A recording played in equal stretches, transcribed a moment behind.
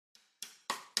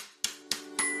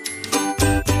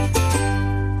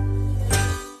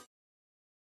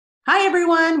Hi,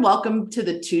 everyone. Welcome to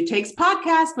the 2TAKES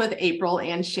podcast with April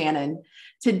and Shannon.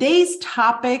 Today's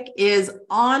topic is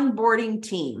onboarding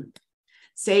team.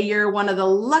 Say you're one of the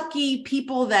lucky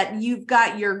people that you've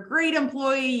got your great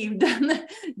employee, you've done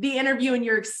the interview, and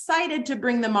you're excited to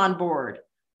bring them on board.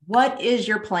 What is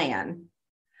your plan?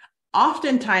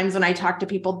 Oftentimes, when I talk to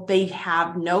people, they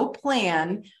have no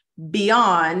plan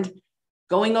beyond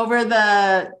going over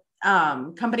the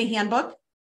company handbook,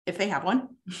 if they have one,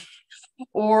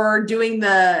 or doing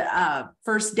the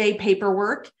first day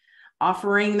paperwork,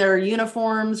 offering their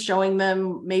uniforms, showing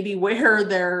them maybe where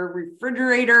their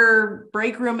refrigerator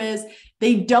break room is.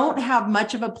 They don't have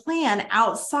much of a plan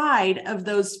outside of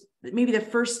those, maybe the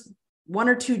first 1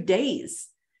 or 2 days.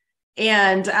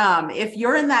 And if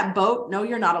you're in that boat, no,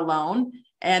 you're not alone.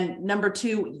 And number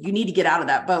 2, you need to get out of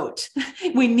that boat.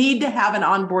 We need to have an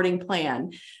onboarding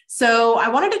plan. So I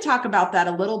wanted to talk about that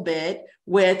a little bit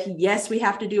with, yes, we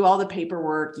have to do all the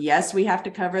paperwork. Yes, we have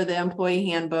to cover the employee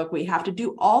handbook. We have to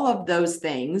do all of those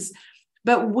things.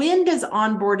 But when does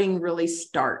onboarding really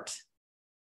start?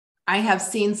 I have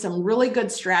seen some really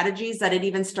good strategies that it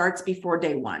even starts before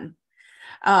day 1.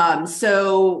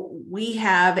 So we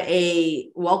have a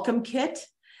welcome kit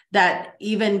that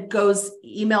even goes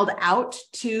emailed out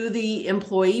to the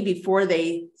employee before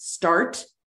they start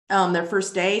their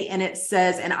first day. And it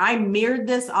says, and I mirrored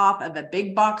this off of a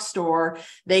big box store.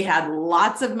 They had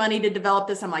lots of money to develop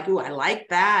this. I'm like, ooh, I like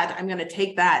that. I'm going to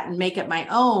take that and make it my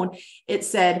own. It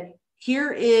said,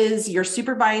 here is your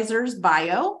supervisor's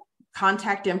bio,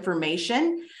 contact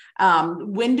information,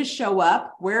 when to show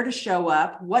up, where to show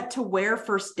up, what to wear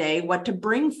first day, what to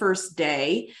bring first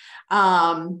day.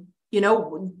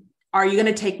 Are you going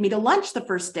to take me to lunch the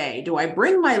first day? Do I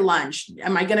bring my lunch?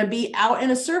 Am I going to be out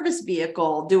in a service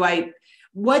vehicle?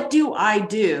 What do I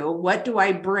do? What do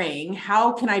I bring?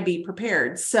 How can I be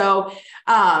prepared? So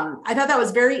I thought that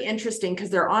was very interesting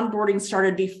because their onboarding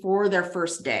started before their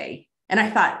first day. And I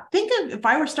thought, think of if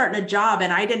I were starting a job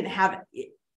and I didn't have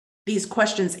these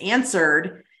questions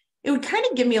answered, it would kind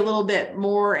of give me a little bit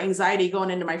more anxiety going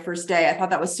into my first day. I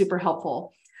thought that was super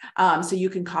helpful. So you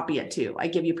can copy it too. I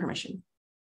give you permission.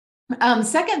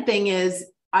 Second thing is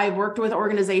I've worked with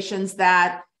organizations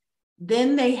that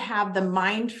then they have the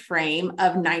mind frame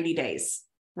of 90 days,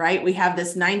 right? We have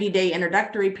this 90-day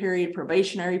introductory period,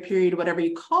 probationary period, whatever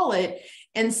you call it.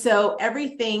 And so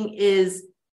everything is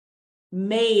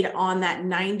made on that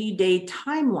 90-day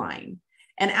timeline.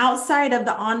 And outside of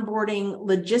the onboarding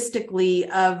logistically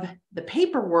of the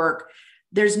paperwork,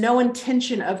 there's no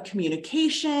intention of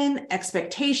communication,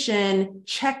 expectation,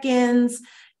 check-ins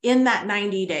in that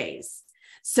 90 days.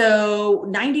 So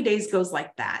 90 days goes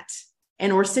like that.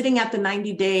 And we're sitting at the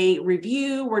 90-day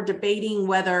review. We're debating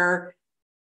whether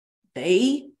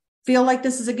they feel like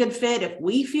this is a good fit, if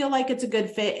we feel like it's a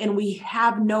good fit, and we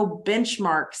have no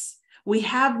benchmarks. We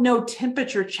have no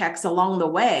temperature checks along the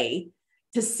way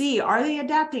to see, are they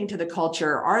adapting to the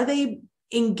culture? Are they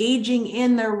engaging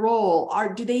in their role?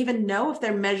 Do they even know if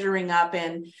they're measuring up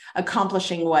and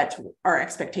accomplishing what our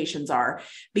expectations are?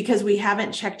 Because we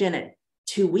haven't checked in at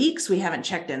 2 weeks. We haven't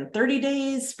checked in 30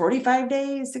 days, 45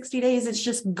 days, 60 days. It's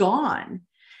just gone.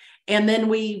 And then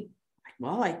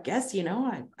I guess,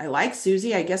 I like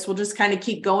Susie. I guess we'll just kind of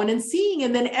keep going and seeing.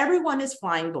 And then everyone is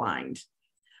flying blind.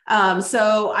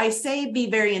 So I say be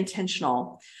very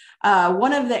intentional.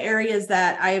 One of the areas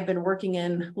that I have been working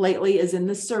in lately is in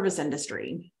the service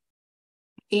industry.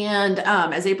 And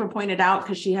as April pointed out,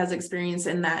 because she has experience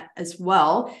in that as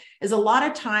well, is a lot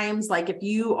of times, like if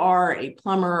you are a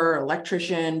plumber or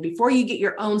electrician, before you get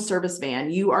your own service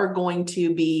van, you are going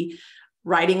to be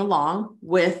riding along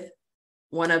with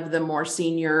one of the more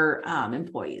senior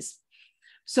employees.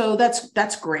 So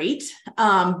that's great.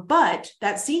 But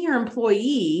that senior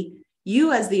employee,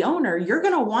 you as the owner, you're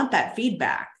going to want that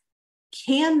feedback.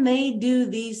 Can they do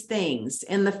these things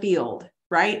in the field,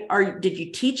 right? Did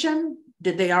you teach them?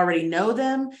 Did they already know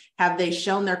them? Have they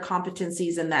shown their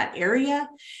competencies in that area?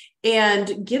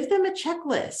 And give them a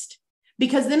checklist.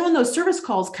 Because then when those service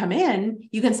calls come in,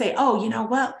 you can say, oh, you know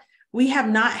what? We have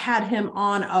not had him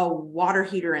on a water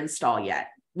heater install yet.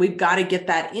 We've got to get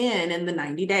that in the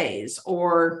 90 days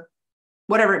or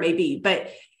whatever it may be. But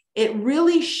it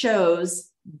really shows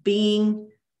being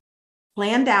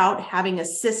planned out, having a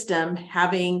system,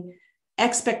 having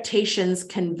expectations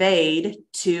conveyed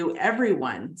to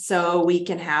everyone so we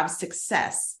can have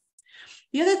success.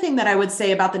 The other thing that I would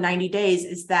say about the 90 days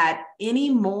is that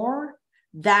anymore,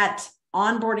 that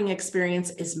onboarding experience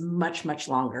is much, much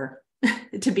longer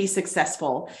to be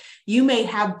successful. You may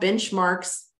have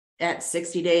benchmarks at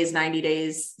 60 days, 90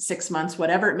 days, 6 months,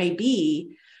 whatever it may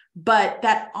be, but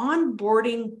that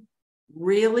onboarding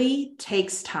really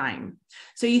takes time.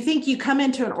 So you think you come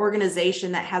into an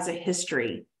organization that has a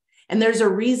history, and there's a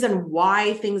reason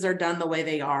why things are done the way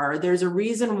they are. There's a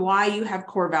reason why you have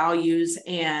core values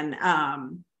and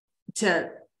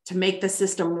to make the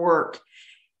system work.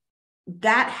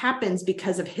 That happens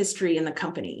because of history in the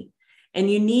company. And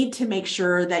you need to make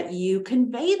sure that you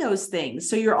convey those things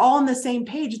so you're all on the same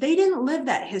page. They didn't live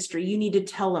that history. You need to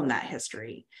tell them that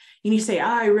history. You need to say,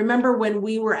 I remember when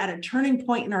we were at a turning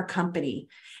point in our company,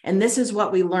 and this is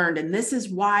what we learned, and this is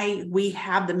why we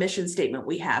have the mission statement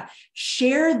we have.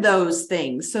 Share those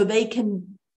things so they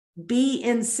can be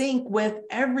in sync with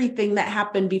everything that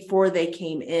happened before they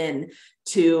came in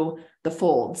to the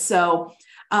fold. So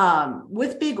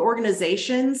with big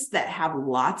organizations that have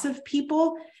lots of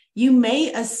people, you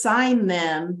may assign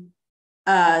them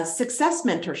success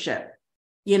mentorship.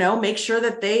 Make sure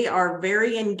that they are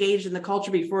very engaged in the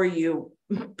culture before you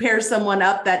pair someone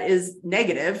up that is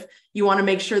negative. You want to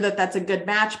make sure that that's a good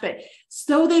match, but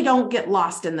so they don't get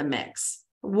lost in the mix.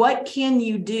 What can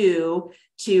you do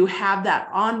to have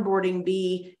that onboarding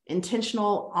be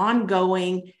intentional,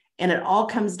 ongoing, and it all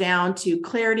comes down to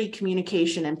clarity,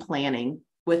 communication, and planning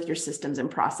with your systems and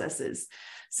processes.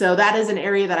 So that is an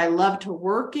area that I love to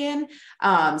work in.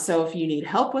 So if you need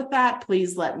help with that,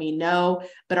 please let me know.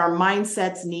 But our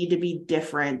mindsets need to be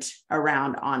different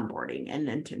around onboarding and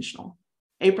intentional.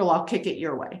 April, I'll kick it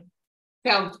your way.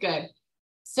 Sounds good.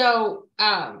 So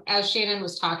as Shannon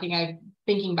was talking, I'm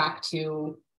thinking back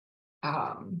to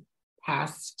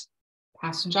past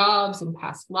jobs and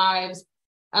past lives.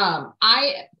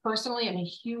 I personally am a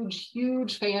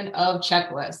huge fan of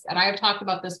checklists. And I've talked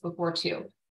about this before too.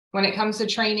 When it comes to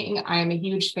training, I am a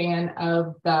huge fan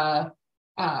of the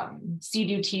see,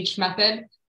 do, teach method.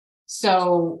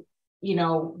 So,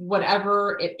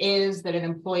 whatever it is that an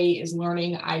employee is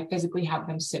learning, I physically have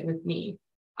them sit with me.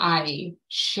 I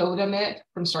show them it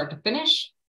from start to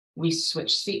finish. We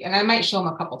switch seats, and I might show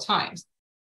them a couple times.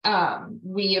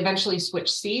 We eventually switch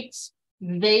seats.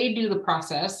 They do the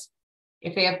process.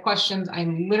 If they have questions,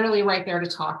 I'm literally right there to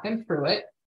talk them through it.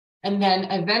 And then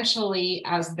eventually,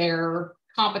 as their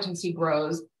competency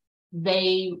grows,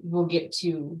 they will get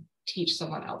to teach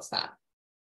someone else that.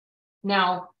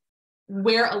 Now,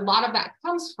 where a lot of that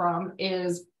comes from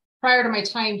is prior to my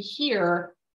time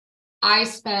here, I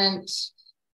spent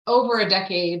over a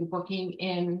decade working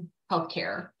in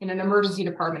healthcare, in an emergency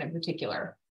department in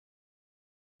particular.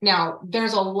 Now,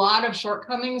 there's a lot of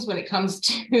shortcomings when it comes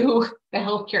to the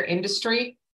healthcare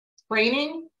industry.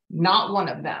 Training, not one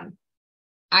of them.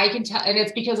 I can tell, and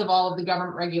it's because of all of the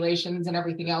government regulations and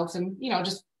everything else, and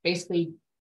just basically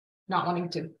not wanting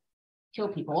to kill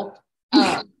people.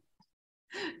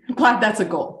 I'm glad that's a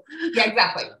goal. Yeah,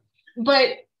 exactly.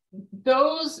 But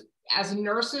those, as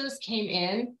nurses came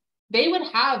in, they would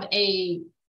have a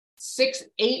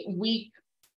 6-8 week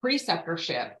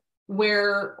preceptorship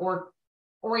or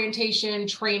orientation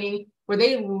training, where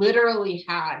they literally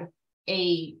had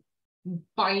a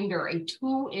binder, a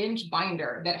 2-inch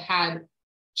binder that had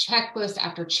checklist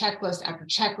after checklist after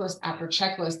checklist after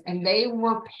checklist, and they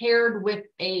were paired with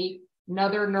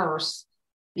another nurse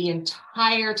the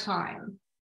entire time.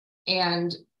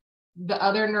 And the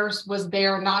other nurse was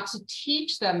there not to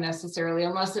teach them necessarily,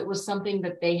 unless it was something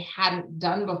that they hadn't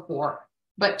done before,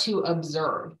 but to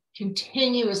observe,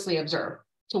 continuously observe,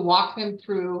 to walk them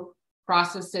through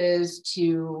processes,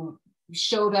 to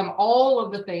show them all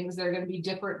of the things that are going to be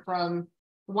different from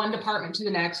one department to the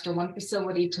next or one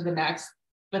facility to the next,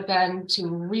 but then to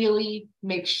really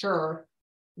make sure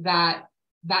that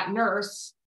that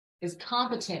nurse is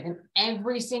competent in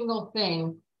every single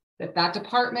thing that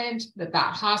department, that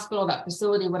hospital, that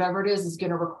facility, whatever it is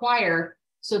going to require,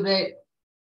 so that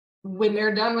when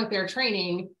they're done with their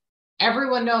training,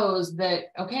 everyone knows that,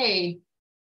 okay,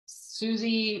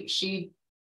 Susie,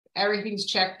 everything's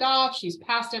checked off. She's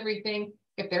passed everything.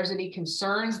 If there's any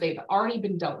concerns, they've already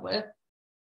been dealt with.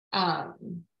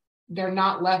 They're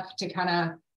not left to kind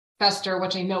of fester,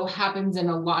 which I know happens in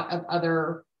a lot of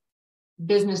other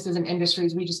businesses and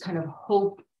industries. We just kind of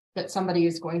hope that somebody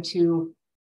is going to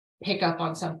pick up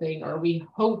on something, or we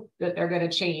hope that they're going to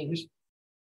change.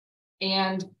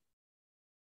 And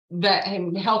that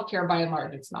in healthcare, by and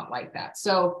large, it's not like that.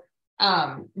 So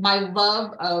my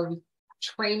love of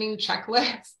training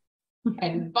checklists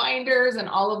and binders and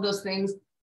all of those things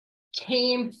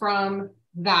came from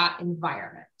that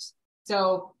environment.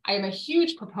 So I am a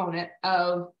huge proponent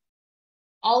of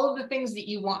all of the things that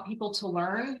you want people to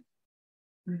learn.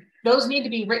 Those need to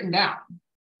be written down.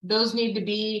 Those need to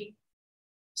be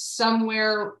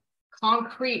somewhere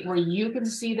concrete where you can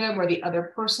see them, where the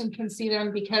other person can see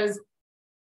them, because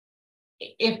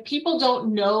if people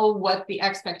don't know what the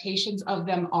expectations of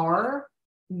them are,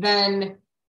 then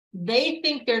they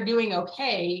think they're doing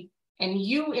okay. And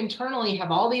you internally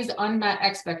have all these unmet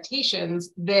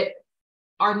expectations that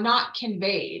are not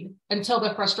conveyed until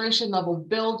the frustration level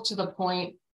builds to the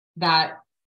point that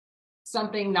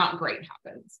something not great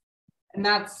happens. And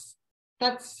that's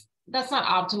not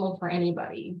optimal for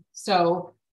anybody.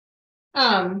 So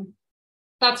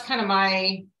that's kind of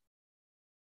my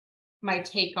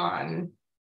take on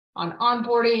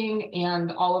onboarding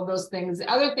and all of those things. The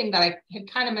other thing that I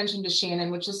had kind of mentioned to Shannon,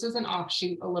 which this is an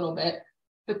offshoot a little bit,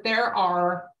 but there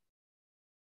are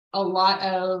a lot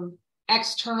of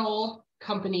external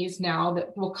companies now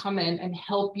that will come in and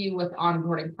help you with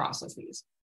onboarding processes.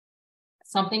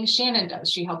 Something Shannon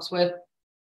does. She helps with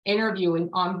interviewing,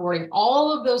 onboarding,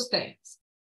 all of those things.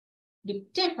 The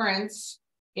difference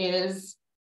is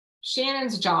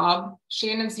Shannon's job,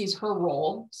 Shannon sees her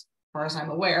role, as far as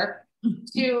I'm aware,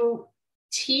 to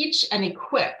teach and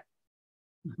equip,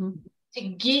 to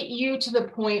get you to the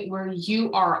point where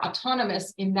you are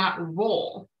autonomous in that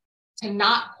role, to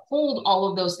not hold all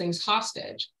of those things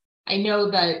hostage. I know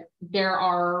that there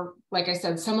are, like I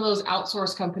said, some of those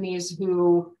outsource companies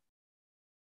who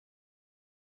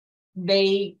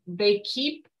they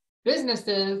keep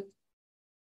businesses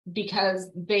because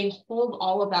they hold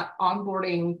all of that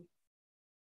onboarding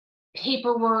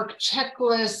paperwork,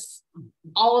 checklists,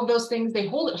 all of those things, they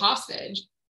hold it hostage.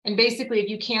 And basically, if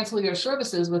you cancel your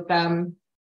services with them,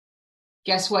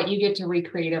 guess what? You get to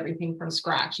recreate everything from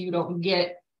scratch. You don't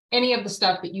get any of the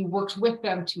stuff that you worked with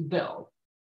them to build.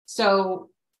 So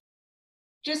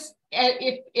just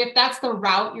if that's the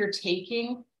route you're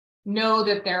taking, know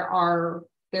that there are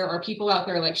people out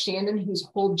there like Shannon whose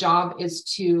whole job is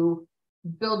to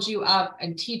build you up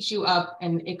and teach you up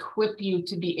and equip you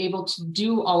to be able to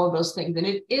do all of those things. And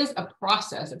it is a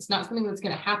process. It's not something that's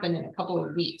going to happen in a couple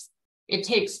of weeks. It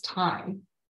takes time,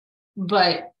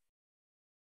 but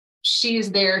she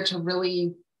is there to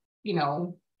really,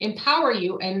 empower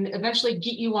you and eventually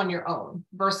get you on your own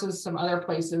versus some other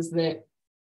places that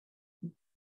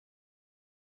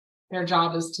their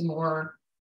job is to more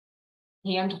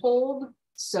handhold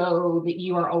so that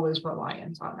you are always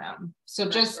reliant on them. So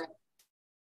just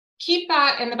keep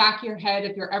that in the back of your head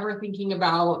if you're ever thinking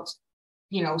about,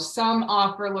 some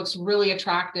offer looks really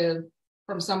attractive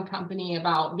from some company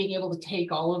about being able to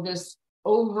take all of this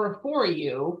over for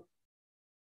you,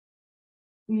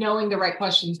 knowing the right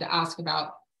questions to ask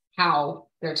about how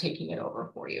they're taking it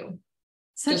over for you.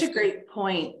 Such a great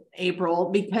point, April,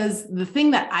 because the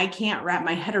thing that I can't wrap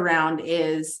my head around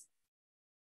is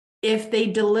if they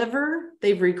deliver,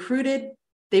 they've recruited,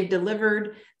 they've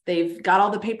delivered, they've got all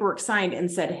the paperwork signed and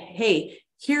said, hey,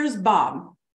 here's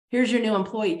Bob, here's your new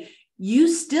employee. You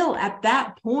still at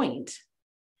that point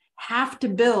have to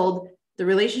build the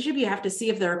relationship. You have to see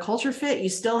if they're a culture fit. You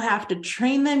still have to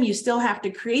train them. You still have to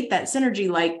create that synergy.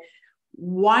 Like,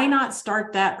 why not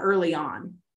start that early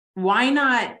on? Why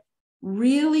not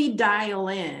really dial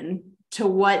in to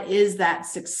what is that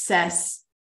success,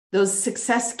 those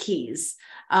success keys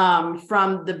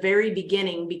from the very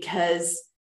beginning? Because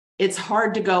it's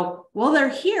hard to go, well, they're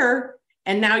here,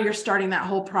 and now you're starting that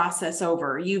whole process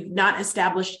over. You've not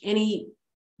established any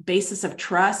basis of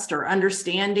trust or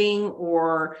understanding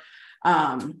or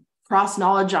cross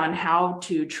knowledge on how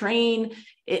to train.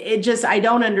 It just, I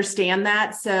don't understand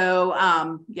that.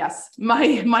 So yes,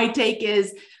 my take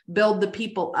is build the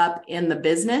people up in the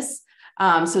business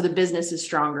so the business is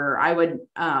stronger. I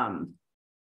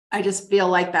just feel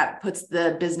like that puts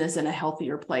the business in a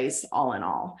healthier place all in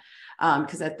all.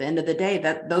 Because at the end of the day,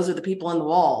 those are the people in the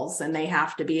walls, and they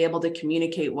have to be able to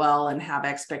communicate well and have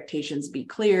expectations be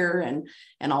clear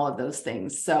and all of those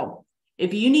things. So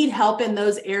if you need help in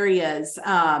those areas,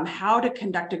 how to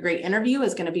conduct a great interview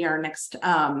is going to be our next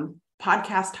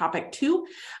podcast topic 2.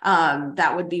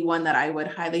 That would be one that I would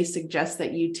highly suggest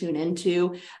that you tune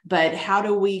into. But how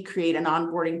do we create an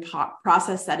onboarding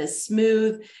process that is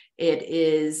smooth? It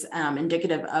is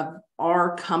indicative of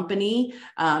our company,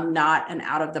 not an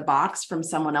out of the box from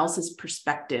someone else's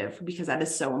perspective, because that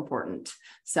is so important.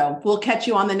 So we'll catch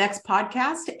you on the next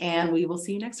podcast, and we will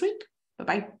see you next week.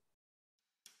 Bye-bye.